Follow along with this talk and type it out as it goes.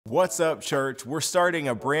What's up, church? We're starting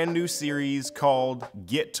a brand new series called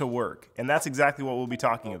Get to Work, and that's exactly what we'll be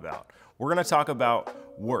talking about. We're going to talk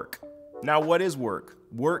about work. Now, what is work?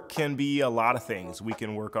 Work can be a lot of things. We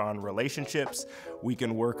can work on relationships, we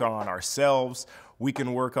can work on ourselves, we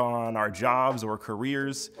can work on our jobs or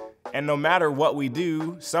careers, and no matter what we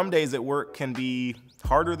do, some days at work can be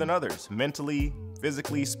harder than others, mentally,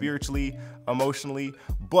 physically, spiritually, emotionally.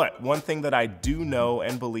 But one thing that I do know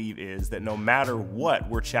and believe is that no matter what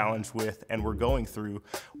we're challenged with and we're going through,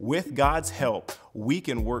 with God's help, we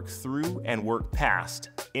can work through and work past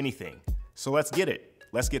anything. So let's get it.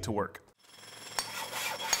 Let's get to work.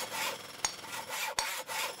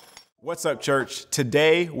 What's up, church?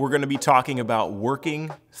 Today, we're going to be talking about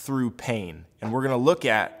working through pain. And we're going to look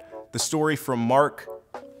at the story from Mark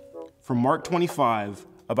 25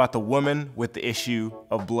 about the woman with the issue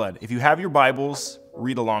of blood. If you have your Bibles,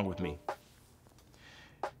 read along with me.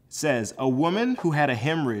 It says, a woman who had a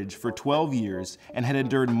hemorrhage for 12 years and had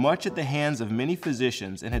endured much at the hands of many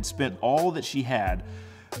physicians and had spent all that she had,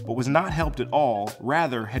 but was not helped at all,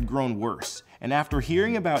 rather had grown worse. And after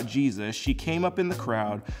hearing about Jesus, she came up in the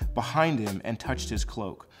crowd behind him and touched his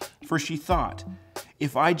cloak. For she thought,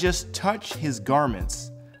 if I just touch his garments,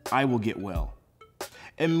 I will get well.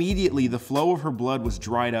 Immediately the flow of her blood was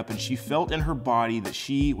dried up, and she felt in her body that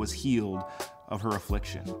she was healed of her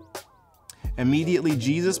affliction. Immediately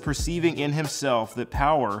Jesus, perceiving in himself that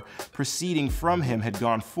power proceeding from him had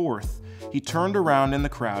gone forth, he turned around in the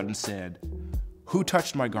crowd and said, who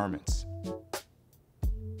touched my garments?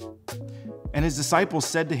 And his disciples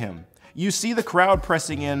said to him, you see the crowd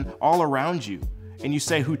pressing in all around you, and you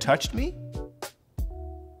say, who touched me?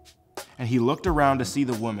 And he looked around to see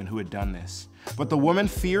the woman who had done this. But the woman,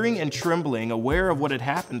 fearing and trembling, aware of what had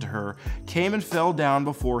happened to her, came and fell down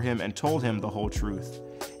before him and told him the whole truth.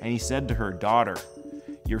 And he said to her, daughter,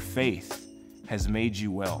 your faith has made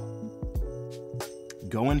you well.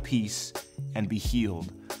 Go in peace and be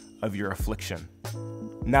healed of your affliction.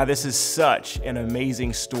 Now, this is such an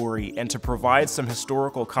amazing story, and to provide some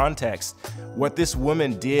historical context, what this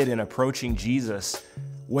woman did in approaching Jesus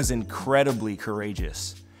was incredibly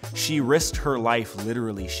courageous. She risked her life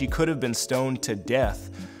literally. She could have been stoned to death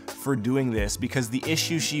for doing this because the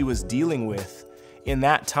issue she was dealing with in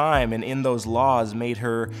that time and in those laws made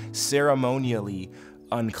her ceremonially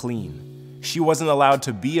unclean. She wasn't allowed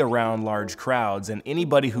to be around large crowds, and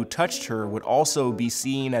anybody who touched her would also be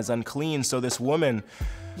seen as unclean. So this woman,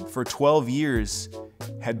 for 12 years,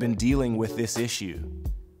 had been dealing with this issue,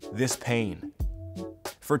 this pain.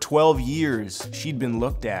 For 12 years, she'd been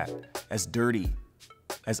looked at as dirty,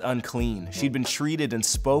 as unclean. She'd been treated and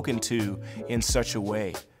spoken to in such a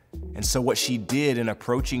way. And so what she did in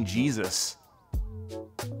approaching Jesus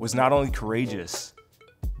was not only courageous,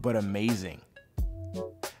 but amazing.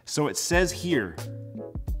 So it says here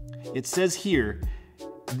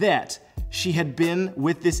that she had been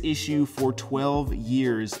with this issue for 12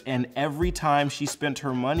 years, and every time she spent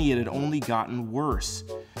her money, it had only gotten worse.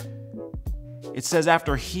 It says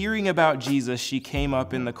after hearing about Jesus, she came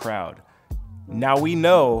up in the crowd. Now we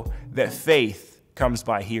know that faith comes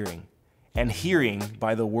by hearing, and hearing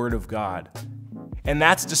by the word of God. And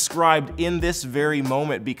that's described in this very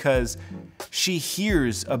moment because she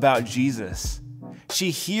hears about Jesus.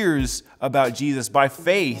 She hears about Jesus. By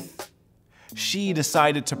faith, she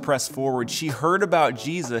decided to press forward. She heard about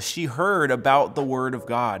Jesus. She heard about the word of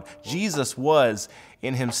God. Jesus was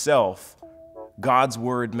in himself God's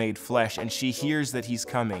word made flesh, and she hears that he's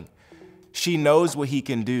coming. She knows what he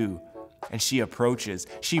can do. And she approaches.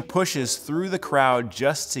 She pushes through the crowd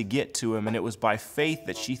just to get to him. And it was by faith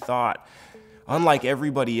that she thought, unlike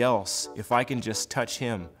everybody else, if I can just touch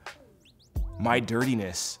him, my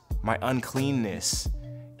dirtiness, my uncleanness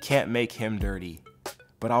can't make him dirty,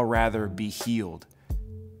 but I'll rather be healed.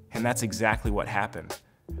 And that's exactly what happened.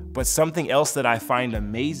 But something else that I find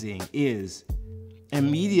amazing is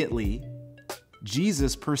immediately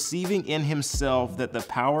Jesus, perceiving in himself that the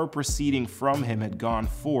power proceeding from him had gone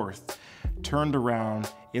forth, turned around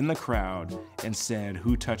in the crowd and said,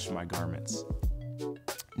 who touched my garments?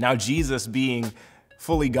 Now, Jesus, being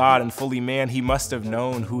fully God and fully man, he must have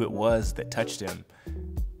known who it was that touched him.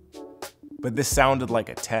 But this sounded like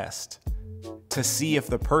a test to see if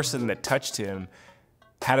the person that touched him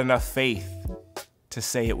had enough faith to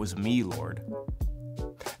say, it was me, Lord.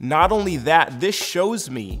 Not only that, this shows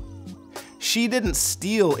me she didn't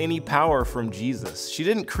steal any power from Jesus. She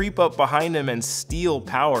didn't creep up behind him and steal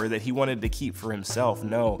power that he wanted to keep for himself.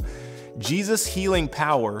 No, Jesus' healing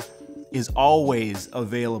power is always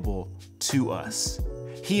available to us.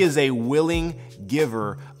 He is a willing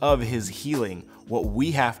giver of his healing. What we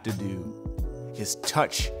have to do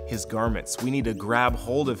touch his garments. We need to grab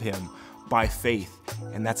hold of him by faith.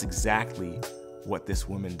 And that's exactly what this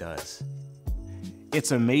woman does.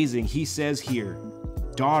 It's amazing. He says here,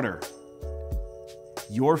 daughter,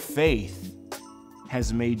 your faith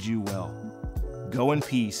has made you well. Go in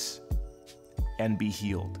peace and be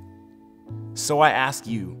healed. So I ask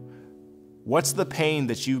you, what's the pain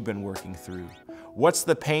that you've been working through? What's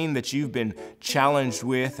the pain that you've been challenged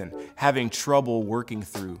with and having trouble working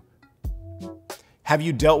through? Have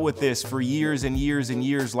you dealt with this for years and years and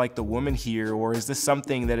years like the woman here, or is this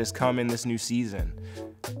something that has come in this new season?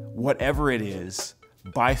 Whatever it is,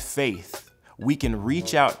 by faith, we can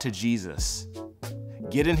reach out to Jesus,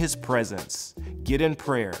 get in his presence, get in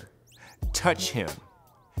prayer, touch him,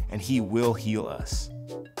 and he will heal us.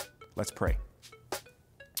 Let's pray.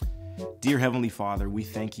 Dear Heavenly Father, we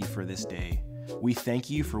thank you for this day. We thank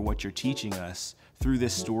you for what you're teaching us through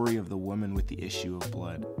this story of the woman with the issue of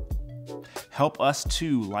blood. Help us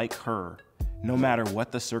too, like her, no matter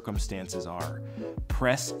what the circumstances are,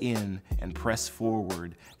 press in and press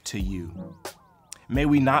forward to you. May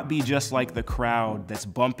we not be just like the crowd that's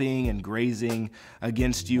bumping and grazing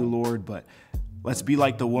against you, Lord, but let's be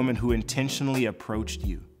like the woman who intentionally approached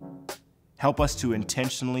you. Help us to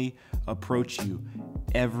intentionally approach you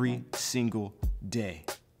every single day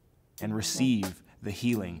and receive the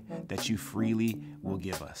healing that you freely will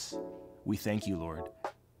give us. We thank you, Lord.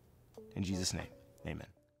 In Jesus' name, amen.